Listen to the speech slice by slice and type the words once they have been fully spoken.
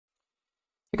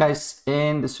Hey guys,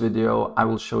 in this video I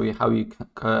will show you how you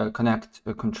connect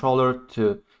a controller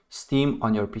to Steam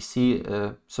on your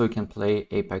PC so you can play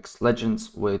Apex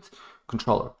Legends with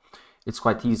controller. It's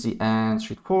quite easy and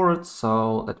straightforward,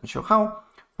 so let me show how.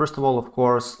 First of all, of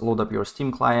course, load up your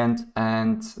Steam client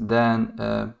and then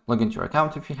log into your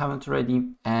account if you haven't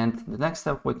already. And the next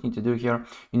step, what you need to do here,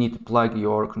 you need to plug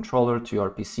your controller to your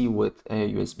PC with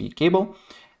a USB cable.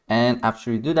 And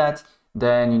after you do that,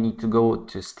 then you need to go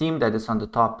to Steam, that is on the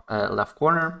top left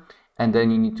corner, and then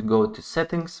you need to go to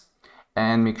settings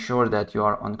and make sure that you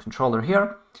are on controller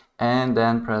here, and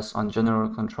then press on general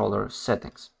controller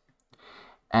settings.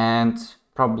 And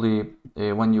probably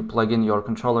when you plug in your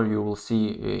controller, you will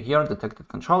see here detected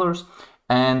controllers,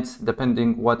 and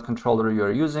depending what controller you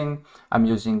are using, I'm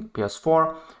using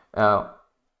PS4.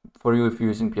 For you, if you're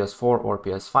using PS4 or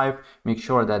PS5, make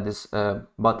sure that this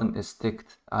button is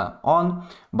ticked on.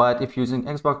 But if you're using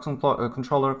Xbox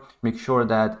controller, make sure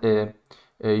that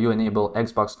you enable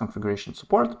Xbox configuration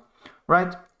support,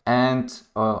 right? And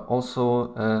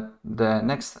also the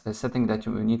next setting that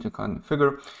you need to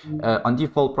configure, on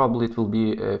default probably it will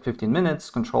be 15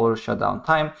 minutes controller shutdown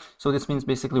time. So this means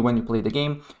basically when you play the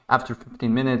game, after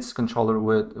 15 minutes controller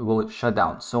will shut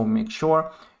down. So make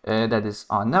sure that is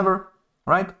on never,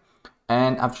 right?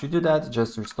 And after you do that,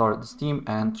 just restart the Steam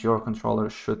and your controller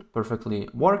should perfectly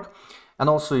work. And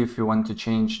also if you want to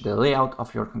change the layout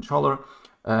of your controller,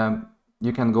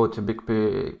 you can go to big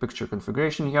picture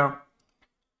configuration here.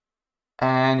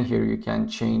 And here you can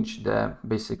change the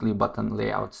basically button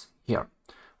layouts here.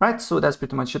 Right, so that's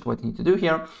pretty much it what you need to do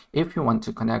here if you want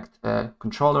to connect a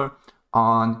controller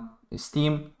on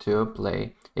Steam to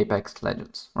play Apex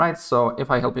Legends. Right, so if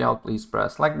I help you out, please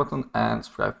press like button and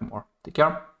subscribe for more. Take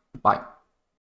care. Bye.